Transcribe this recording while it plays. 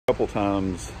couple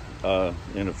times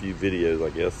in a few videos, I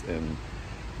guess, and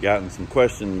gotten some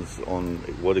questions on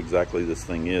what exactly this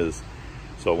thing is.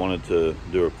 So I wanted to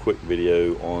do a quick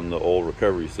video on the oil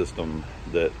recovery system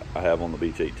that I have on the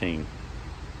Beech 18.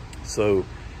 So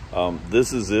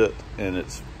this is it, and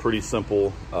it's pretty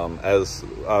simple. As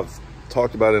I've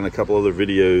talked about in a couple other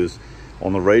videos,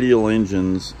 on the Radial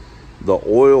engines, the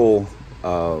oil,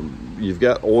 you've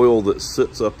got oil that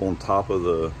sits up on top of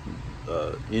the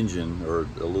engine, or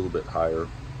a little bit higher,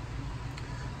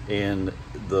 and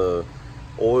the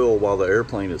oil, while the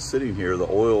airplane is sitting here, the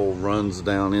oil runs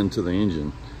down into the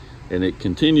engine, and it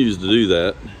continues to do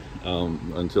that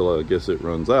until I guess it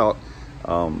runs out.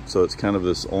 So it's kind of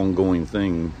this ongoing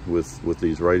thing with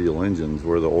these Radial engines,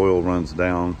 where the oil runs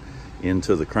down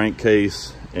into the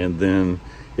crankcase, and then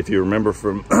if you remember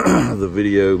from the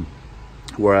video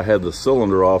where I had the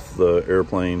cylinder off the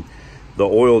airplane, the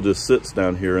oil just sits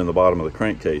down here in the bottom of the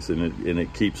crankcase, and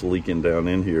it keeps leaking down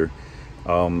in here,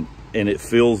 and it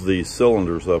fills these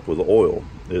cylinders up with oil.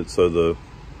 So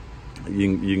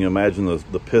you can imagine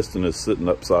the piston is sitting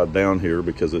upside down here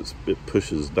because it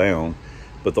pushes down,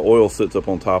 but the oil sits up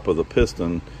on top of the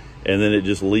piston, and then it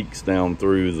just leaks down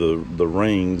through the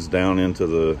rings down into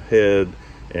the head,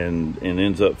 and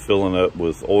ends up filling up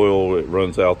with oil. It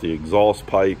runs out the exhaust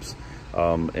pipes.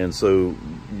 And so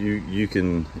you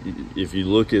can, if you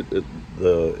look at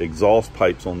the exhaust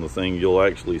pipes on the thing, you'll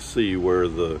actually see where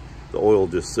the oil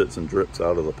just sits and drips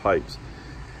out of the pipes.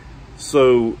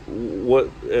 So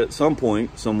at some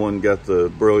point, someone got the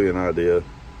brilliant idea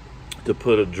to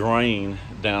put a drain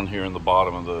down here in the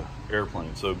bottom of the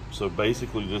airplane. So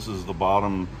basically this is the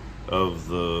bottom of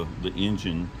the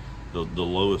engine, the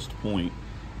lowest point,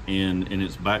 and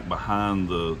it's back behind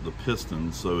the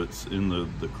piston, so it's in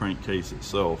the crankcase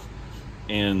itself.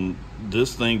 And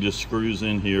this thing just screws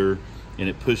in here, and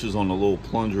it pushes on a little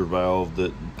plunger valve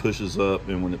that pushes up,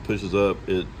 and when it pushes up,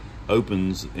 it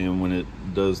opens, and when it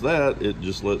does that, it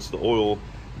just lets the oil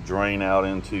drain out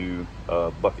into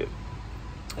a bucket.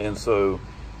 And so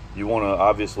you want to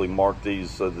obviously mark these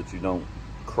so that you don't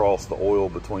cross the oil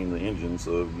between the engines.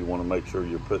 So you want to make sure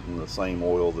you're putting the same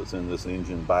oil that's in this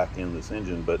engine back in this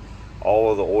engine. But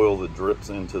all of the oil that drips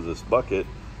into this bucket,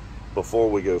 before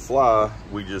we go fly,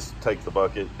 we just take the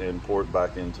bucket and pour it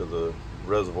back into the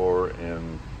reservoir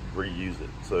and reuse it.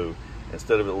 So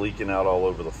instead of it leaking out all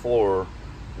over the floor,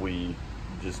 we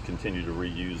just continue to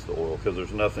reuse the oil, because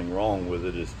there's nothing wrong with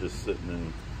it. It's just sitting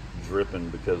and dripping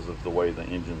because of the way the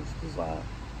engine's designed.